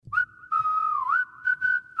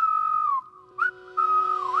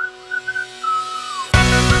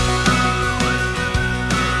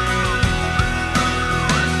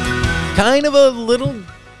kind of a little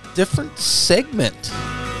different segment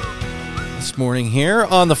this morning here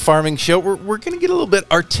on the Farming Show. We're going to get a little bit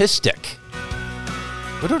artistic.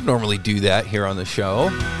 We don't normally do that here on the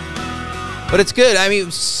show, but it's good. I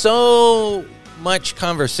mean, so much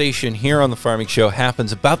conversation here on the Farming Show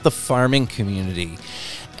happens about the farming community,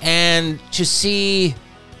 and to see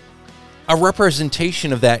a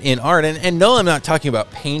representation of that in art, and no, I'm not talking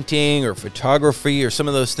about painting or photography or some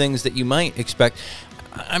of those things that you might expect.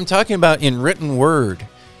 I'm talking about in written word,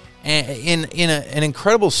 in an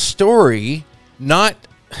incredible story, not,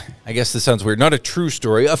 I guess this sounds weird, not a true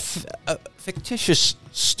story, a fictitious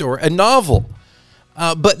story, a novel.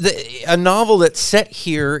 But a novel that's set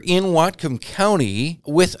here in Whatcom County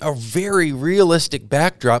with a very realistic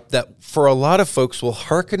backdrop that for a lot of folks will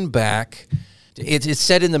harken back. It's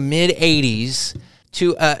set in the mid-'80s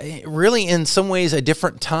to really in some ways a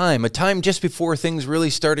different time, a time just before things really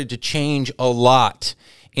started to change a lot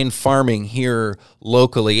in farming here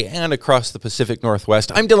locally and across the Pacific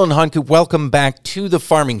Northwest. I'm Dylan Honku. Welcome back to the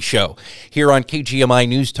Farming Show here on KGMI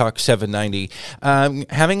News Talk 790.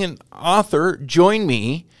 Having an author join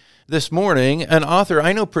me this morning, an author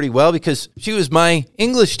I know pretty well because she was my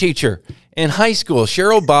English teacher in high school,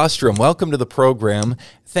 Cheryl Bostrom. Welcome to the program.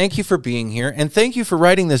 Thank you for being here, and thank you for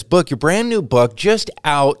writing this book, your brand new book, just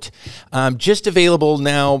out, just available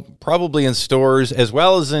now, probably in stores, as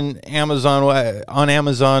well as in Amazon, on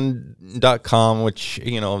Amazon.com, which,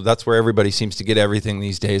 you know, that's where everybody seems to get everything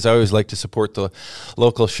these days. I always like to support the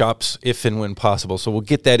local shops if and when possible, so we'll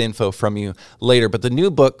get that info from you later. But the new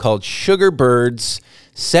book called Sugar Birds,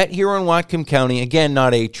 set here in Whatcom County, again,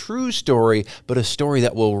 not a true story, but a story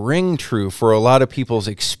that will ring true for a lot of people's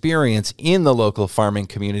experience in the local farming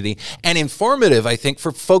community, and informative, I think,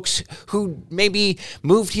 for folks who maybe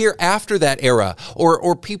moved here after that era,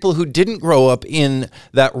 or people who didn't grow up in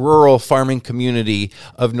that rural farming community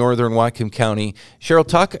of northern Whatcom County. Cheryl,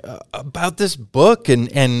 talk about this book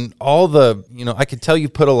and all the, you know, I could tell you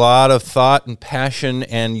put a lot of thought and passion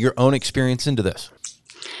and your own experience into this.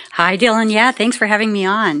 Hi, Dylan. Yeah, thanks for having me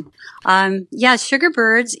on. Sugar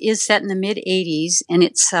Birds is set in the mid-'80s, and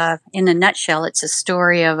it's, in a nutshell, it's a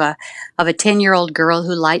story of a 10-year-old girl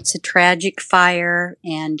who lights a tragic fire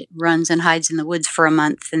and runs and hides in the woods for a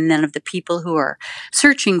month, and then of the people who are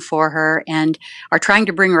searching for her and are trying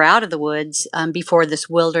to bring her out of the woods before this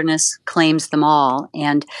wilderness claims them all.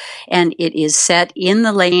 And it is set in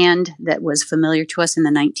the land that was familiar to us in the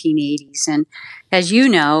 1980s. And as you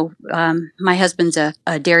know, my husband's a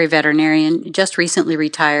dairy veterinarian, just recently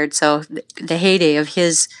retired, so the heyday of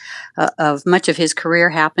of much of his career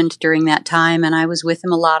happened during that time, and I was with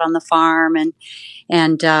him a lot on the farm,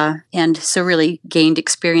 and so really gained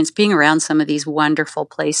experience being around some of these wonderful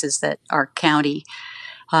places that our county,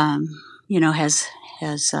 has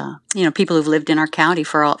people who've lived in our county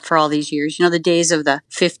for all these years. You know, the days of the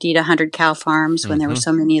 50 to 100 cow farms when there were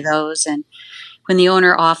so many of those, and when the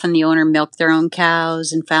owner milked their own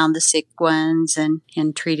cows and found the sick ones and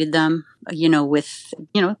treated them,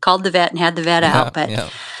 called the vet and had the vet out. But,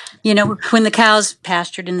 when the cows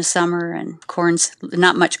pastured in the summer and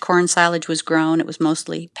not much corn silage was grown, it was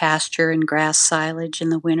mostly pasture and grass silage in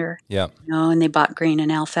the winter. Yeah. And they bought grain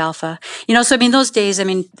and alfalfa. So, those days,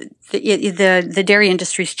 the dairy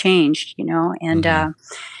industry's changed, and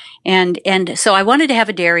so I wanted to have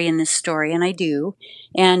a dairy in this story, and I do.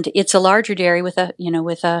 And it's a larger dairy with a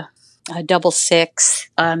double six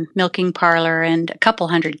milking parlor and a couple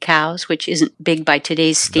hundred cows, which isn't big by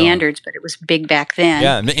today's standards, but it was big back then.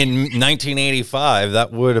 Yeah, in 1985,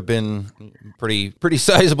 that would have been pretty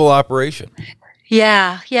sizable operation.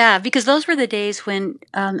 Yeah, because those were the days when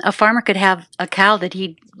a farmer could have a cow that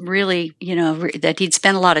he'd really, that he'd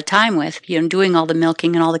spent a lot of time with, doing all the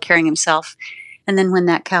milking and all the caring himself. And then when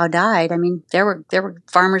that cow died, there were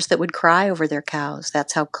farmers that would cry over their cows.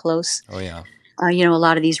 That's how close, a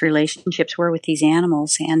lot of these relationships were with these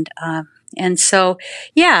animals. And so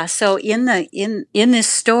in this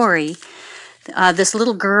story, this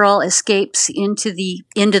little girl escapes into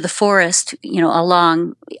the forest,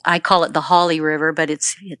 along, I call it the Holly River, but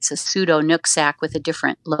it's a pseudo Nooksack with a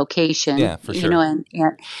different location. Yeah, for sure.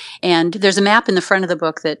 And there's a map in the front of the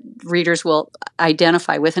book that readers will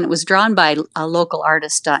identify with, and it was drawn by a local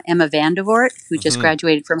artist, Emma Vandevoort, who just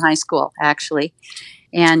graduated from high school, actually.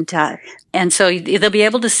 And so they'll be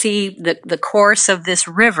able to see the course of this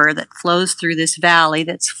river that flows through this valley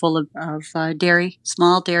that's full of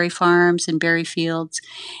small dairy farms and berry fields.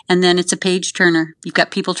 And then it's a page turner. You've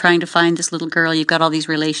got people trying to find this little girl. You've got all these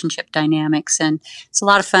relationship dynamics, and it's a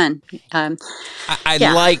lot of fun. I'd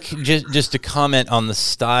like just to comment on the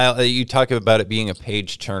style. You talk about it being a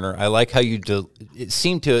page turner. I like how it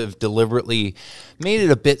seemed to have deliberately made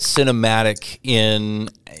it a bit cinematic in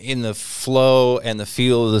the flow and the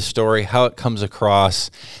feel of the story, how it comes across.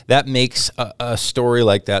 That makes a story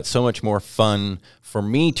like that so much more fun for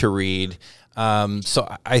me to read.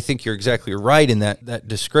 So I think you're exactly right in that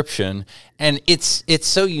description. And it's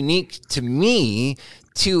so unique to me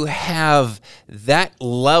to have that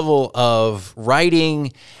level of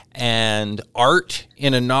writing and art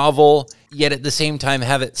in a novel, yet at the same time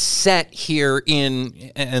have it set here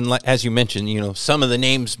and as you mentioned, some of the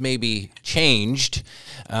names may be changed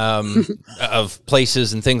of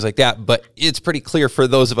places and things like that, but it's pretty clear for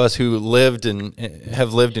those of us who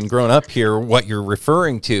have lived and grown up here what you're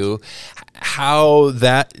referring to, how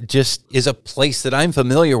that just is a place that I'm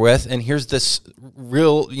familiar with. And here's this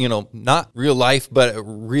real, not real life, but a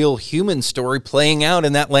real human story playing out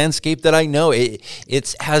in that landscape that I know.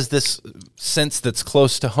 It has this sense that's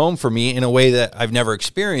close to home for me in a way that I've never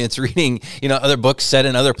experienced reading, other books set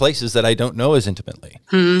in other places that I don't know as intimately.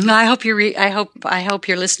 I hope I hope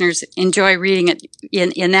your listeners enjoy reading it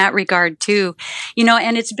in that regard too.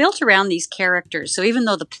 And it's built around these characters. So even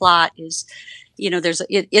though the plot is,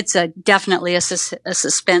 it's definitely a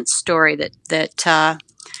suspense story that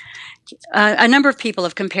a number of people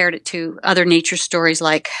have compared it to other nature stories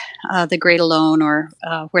like The Great Alone or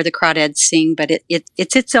Where the Crawdads Sing, but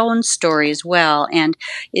it's its own story as well. And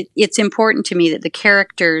it's important to me that the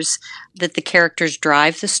characters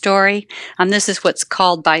drive the story. This is what's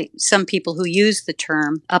called by some people who use the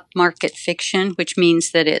term upmarket fiction, which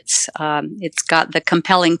means that it's got the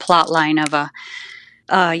compelling plot line of a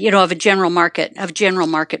general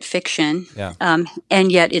market fiction. Yeah.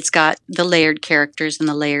 And yet it's got the layered characters and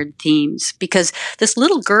the layered themes, because this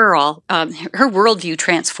little girl, her worldview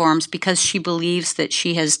transforms because she believes that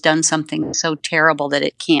she has done something so terrible that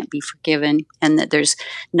it can't be forgiven and that there's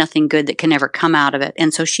nothing good that can ever come out of it.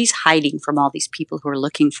 And so she's hiding from all these people who are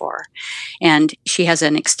looking for her. And she has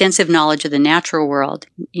an extensive knowledge of the natural world,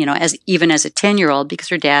 as a 10-year-old, because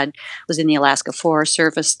her dad was in the Alaska Forest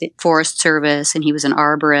Service, and he was an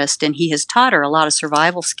arborist, and he has taught her a lot of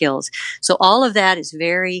survival skills. So all of that is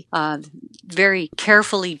very, very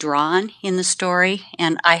carefully drawn in the story,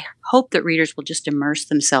 and I hope that readers will just immerse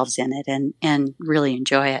themselves in it and really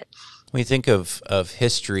enjoy it. We think of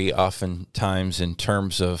history oftentimes in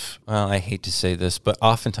terms of, well, I hate to say this, but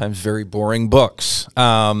oftentimes very boring books.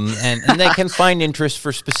 And they can find interest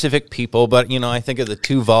for specific people. But, I think of the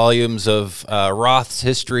 2 volumes of Roth's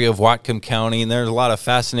History of Whatcom County, and there's a lot of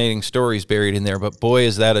fascinating stories buried in there. But boy,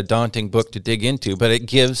 is that a daunting book to dig into. But it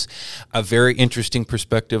gives a very interesting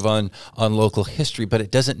perspective on local history, but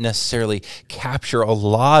it doesn't necessarily capture a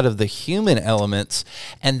lot of the human elements.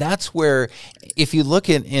 And that's where, if you look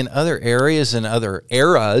in other areas and other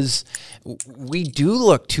eras, we do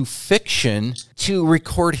look to fiction to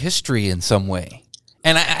record history in some way.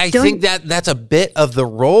 And I think that's a bit of the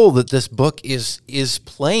role that this book is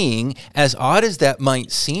playing, as odd as that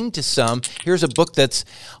might seem to some. Here's a book that's,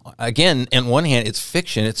 again, on one hand, it's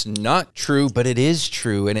fiction. It's not true, but it is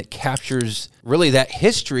true, and it captures really that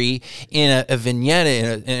history in a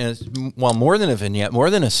vignette, more than a vignette, more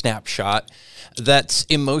than a snapshot, that's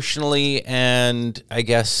emotionally and, I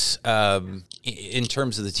guess, in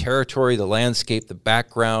terms of the territory, the landscape, the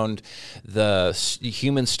background, the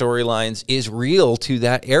human storylines, is real to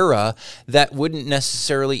that era that wouldn't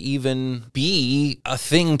necessarily even be a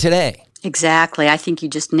thing today. Exactly. I think you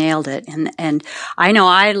just nailed it. And I know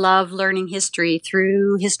I love learning history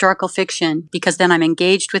through historical fiction, because then I'm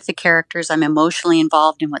engaged with the characters. I'm emotionally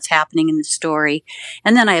involved in what's happening in the story.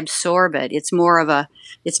 And then I absorb it. It's more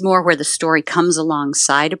where the story comes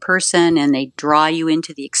alongside a person and they draw you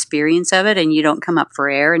into the experience of it, and you don't come up for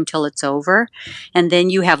air until it's over. And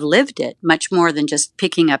then you have lived it, much more than just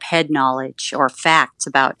picking up head knowledge or facts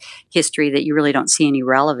about history that you really don't see any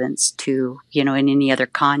relevance to, in any other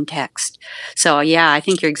context. So yeah, I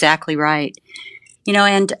think you're exactly right.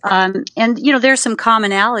 And there's some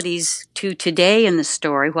commonalities to today in the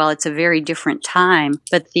story. While it's a very different time,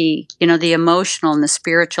 but the emotional and the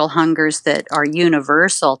spiritual hungers that are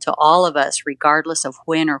universal to all of us, regardless of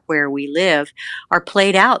when or where we live, are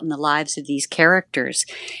played out in the lives of these characters.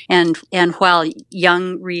 And while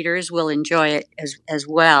young readers will enjoy it as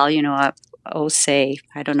well, say,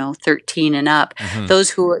 13 and up. Mm-hmm.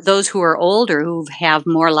 Those who are older, who have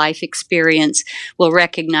more life experience, will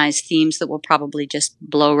recognize themes that will probably just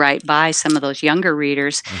blow right by some of those younger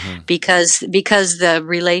readers, mm-hmm. because the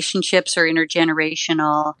relationships are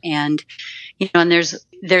intergenerational, and and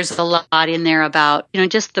there's a lot in there about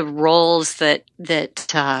just the roles that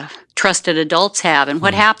trusted adults have, and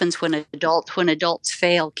what happens when adults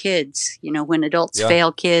fail kids. When adults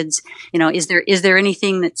fail kids, is there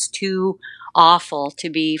anything that's too awful to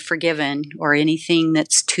be forgiven or anything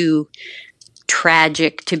that's too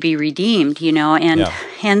tragic to be redeemed,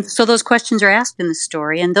 and so those questions are asked in the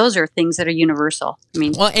story, and those are things that are universal. I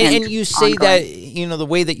mean, well, and you say ongoing. That the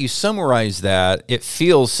way that you summarize that, it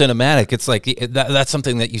feels cinematic. It's like that's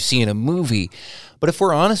something that you see in a movie. But if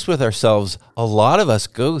we're honest with ourselves, a lot of us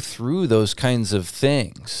go through those kinds of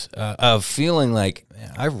things of feeling like,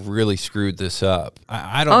 I've really screwed this up.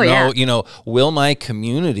 I don't know, yeah. Will my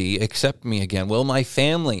community accept me again? Will my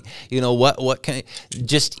family, what can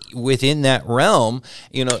just within that realm,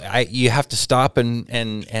 you have to stop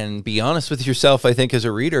and be honest with yourself. I think as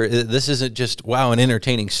a reader, this isn't just, wow, an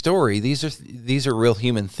entertaining story. These are real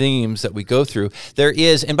human themes that we go through. There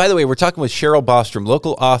is, and by the way, we're talking with Cheryl Bostrom,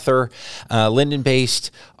 local author,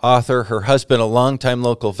 Linden-based author, her husband, a longtime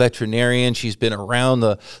local veterinarian. She's been around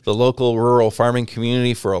the local rural farming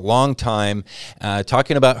community for a long time,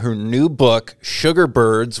 talking about her new book, Sugar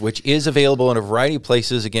Birds, which is available in a variety of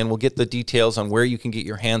places. Again, we'll get the details on where you can get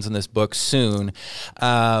your hands on this book soon.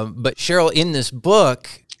 But Cheryl, in this book,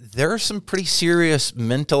 there are some pretty serious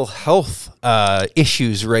mental health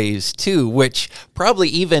issues raised too, which probably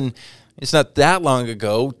even... It's not that long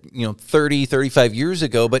ago, 30, 35 years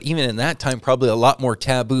ago, but even in that time, probably a lot more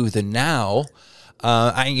taboo than now.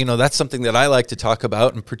 That's something that I like to talk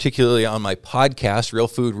about, and particularly on my podcast, Real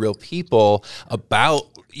Food, Real People, about,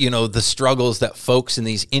 the struggles that folks in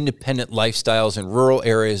these independent lifestyles in rural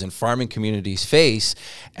areas and farming communities face.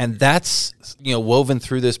 And that's, woven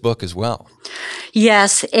through this book as well.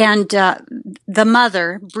 Yes, and the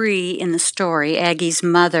mother, Bree, in the story, Aggie's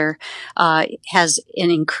mother, has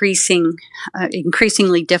an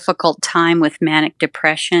increasingly difficult time with manic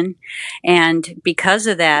depression, and because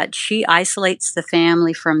of that, she isolates the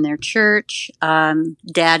family from their church.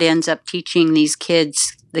 Dad ends up teaching these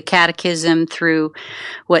kids the catechism through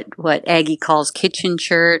what Aggie calls kitchen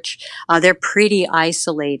church. They're pretty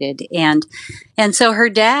isolated, and so her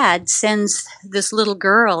dad sends this little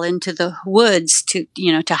girl into the woods to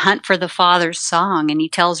hunt for the Father's song, and he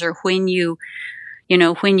tells her, when you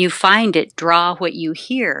find it, draw what you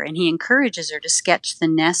hear, and he encourages her to sketch the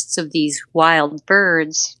nests of these wild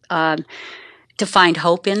birds to find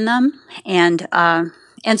hope in them, and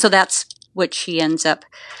so that's what she ends up.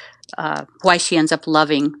 Why she ends up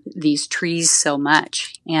loving these trees so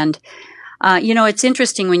much. And it's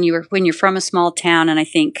interesting when you're from a small town, and I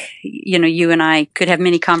think you and I could have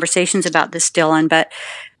many conversations about this, Dylan, but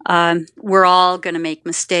we're all going to make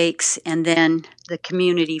mistakes, and then the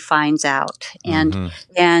community finds out. And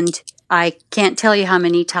I can't tell you how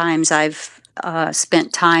many times I've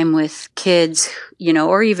spent time with kids,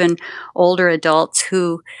 or even older adults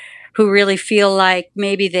who really feel like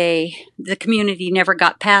maybe the community never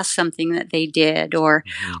got past something that they did or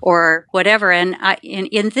whatever. And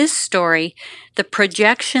in this story, the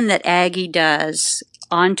projection that Aggie does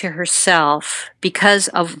onto herself because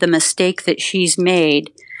of the mistake that she's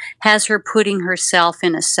made has her putting herself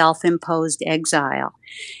in a self-imposed exile.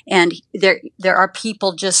 And there are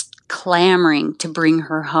people just clamoring to bring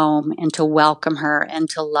her home and to welcome her and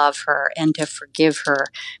to love her and to forgive her,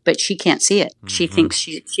 but she can't see it. She thinks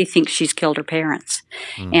she's killed her parents,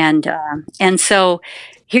 and so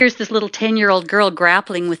here's this little 10-year-old girl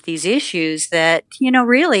grappling with these issues that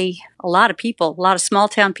really a lot of small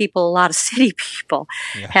town people, a lot of city people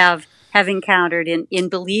have encountered in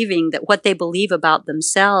believing that what they believe about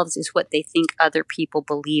themselves is what they think other people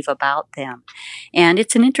believe about them. And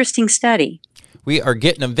it's an interesting study. We are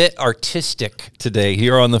getting a bit artistic today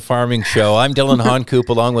here on the Farming Show. I'm Dylan Honcoop,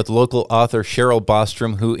 along with local author Cheryl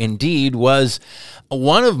Bostrom, who indeed was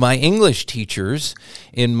one of my English teachers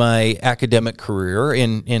in my academic career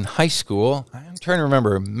in high school. I'm trying to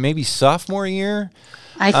remember, maybe sophomore year?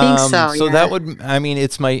 I think so, So that would,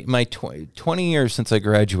 it's my 20 years since I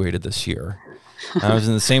graduated this year. I was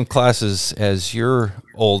in the same classes as your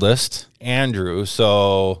oldest, Andrew,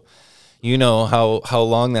 so you know how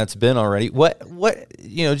long that's been already. What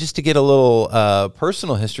just to get a little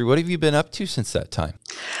personal history, what have you been up to since that time?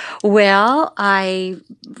 Well, I'm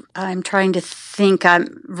trying to think.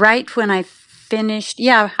 Right when I finished,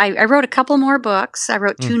 I wrote a couple more books. I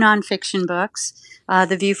wrote 2 nonfiction books,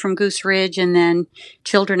 The View from Goose Ridge and then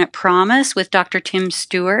Children at Promise with Dr. Tim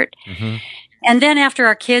Stewart. And then after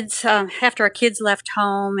our kids left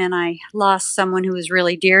home and I lost someone who was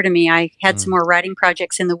really dear to me, I had some more writing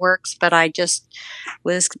projects in the works, but I just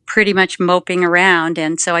was pretty much moping around.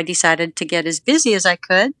 And so I decided to get as busy as I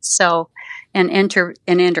could. And enter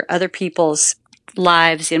other people's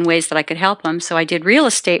lives in ways that I could help them. So I did real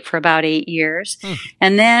estate for about 8 years.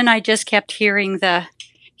 And then I just kept hearing the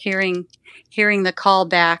hearing the call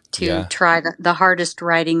back to try the hardest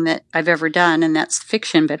writing that I've ever done, and that's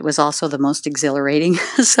fiction, but it was also the most exhilarating.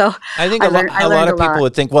 So I think a lot of people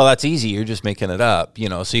would think, well, that's easy. You're just making it up,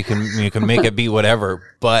 so you can make it be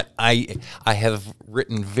whatever. But I have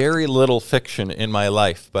written very little fiction in my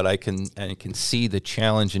life, but I can see the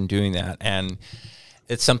challenge in doing that. And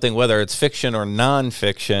it's something, whether it's fiction or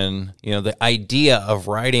nonfiction, the idea of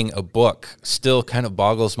writing a book still kind of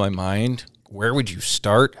boggles my mind. Where would you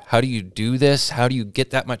start? How do you do this? How do you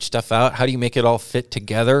get that much stuff out? How do you make it all fit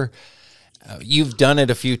together? You've done it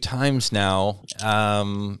a few times now.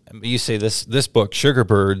 You say this book,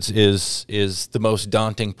 Sugarbirds, is the most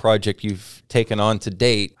daunting project you've taken on to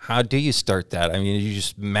date. How do you start that? I mean, you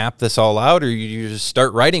just map this all out, or you just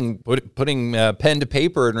start writing, putting pen to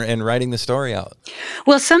paper and writing the story out?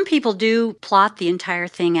 Well, some people do plot the entire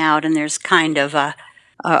thing out, and there's kind of a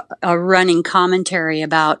running commentary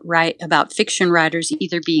about fiction writers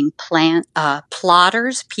either being plotters,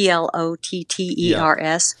 plotters,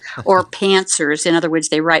 or pantsers. In other words,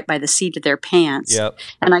 they write by the seat of their pants. Yep.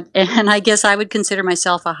 And I guess I would consider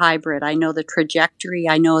myself a hybrid. I know the trajectory,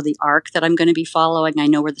 I know the arc that I'm going to be following, I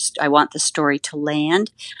know where I want the story to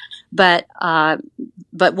land. But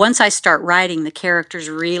once I start writing, the characters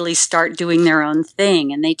really start doing their own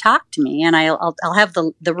thing, and they talk to me, and I'll have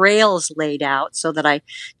the rails laid out so that I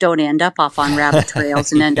don't end up off on rabbit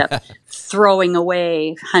trails and end up throwing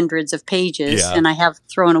away hundreds of pages. Yeah. And I have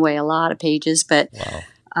thrown away a lot of pages, but wow.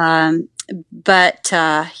 And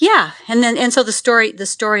so the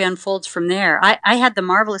story unfolds from there. I had the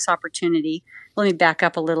marvelous opportunity. Let me back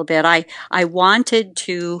up a little bit. I wanted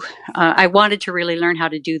to really learn how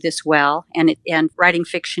to do this well, and writing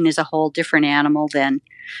fiction is a whole different animal than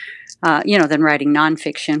writing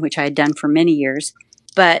nonfiction, which I had done for many years.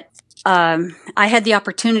 But I had the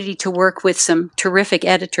opportunity to work with some terrific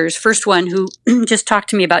editors. First one who just talked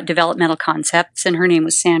to me about developmental concepts, and her name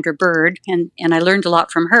was Sandra Bird, and I learned a lot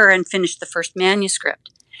from her and finished the first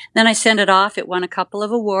manuscript. Then I sent it off. It won a couple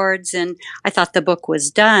of awards, and I thought the book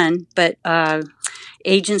was done, but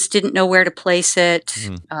agents didn't know where to place it.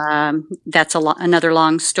 That's another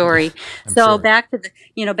long story. Sure. Back to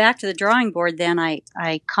the drawing board. Then I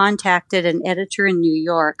contacted an editor in New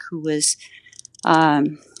York who was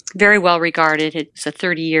very well regarded. It was a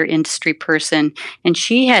 30-year industry person, and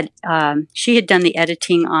she had done the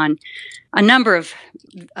editing on a number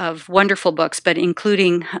of wonderful books, but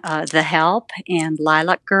including The Help and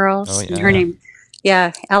Lilac Girls. Oh, yeah. And her name,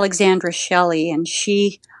 Alexandra Shelley, and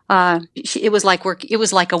she it was like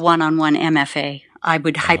a one-on-one MFA. I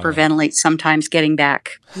would hyperventilate sometimes getting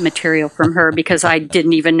back material from her because I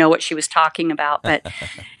didn't even know what she was talking about. But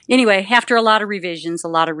anyway, after a lot of revisions, a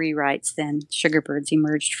lot of rewrites, then Sugarbirds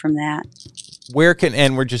emerged from that.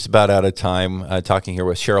 And we're just about out of time talking here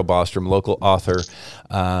with Cheryl Bostrom, local author.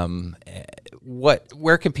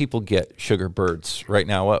 Where can people get Sugarbirds right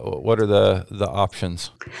now? What are the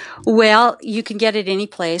options? Well, you can get it any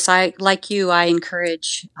place. I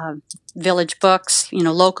encourage Village Books,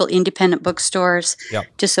 local independent bookstores,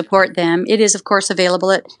 to support them. It is, of course,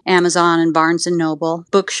 available at Amazon and Barnes & Noble.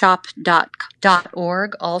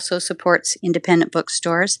 Bookshop.org also supports independent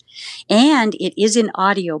bookstores. And it is an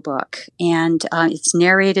audiobook, and it's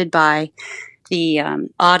narrated by the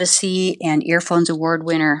Odyssey and Earphones Award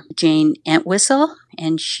winner Jane Entwistle,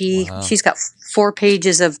 and she's got 4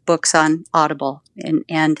 pages of books on Audible,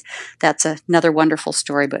 and that's another wonderful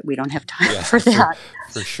story, but we don't have time for that.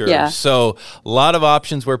 For sure. Yeah. So a lot of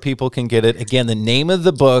options where people can get it. Again, the name of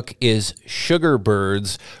the book is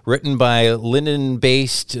Sugarbirds, written by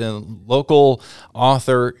Linden-based local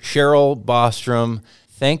author Cheryl Bostrom.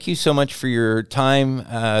 Thank you so much for your time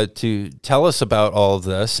to tell us about all of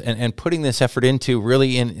this and putting this effort into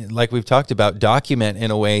really, like we've talked about, document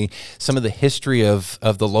in a way some of the history of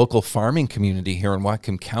the local farming community here in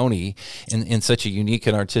Whatcom County in such a unique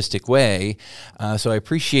and artistic way. So I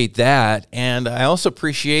appreciate that. And I also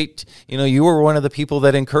appreciate, you were one of the people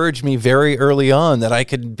that encouraged me very early on that I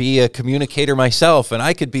could be a communicator myself and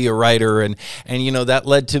I could be a writer. And that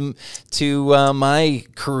led to my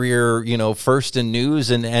career, first in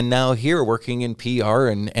news and now here working in PR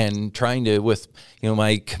and trying to, with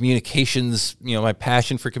my communications, my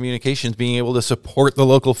passion for communications, being able to support the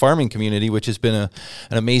local farming community, which has been an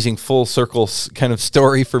amazing full circle kind of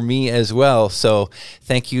story for me as well. So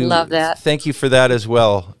thank you. Love that. Thank you for that as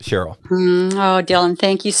well, Cheryl. Oh, Dylan,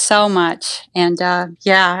 thank you so much. And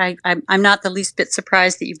I'm not the least bit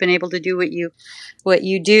surprised that you've been able to do what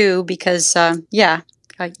you do because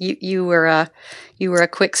you were a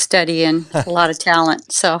quick study and a lot of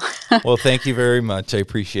talent. So well, thank you very much. I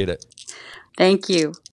appreciate it. Thank you.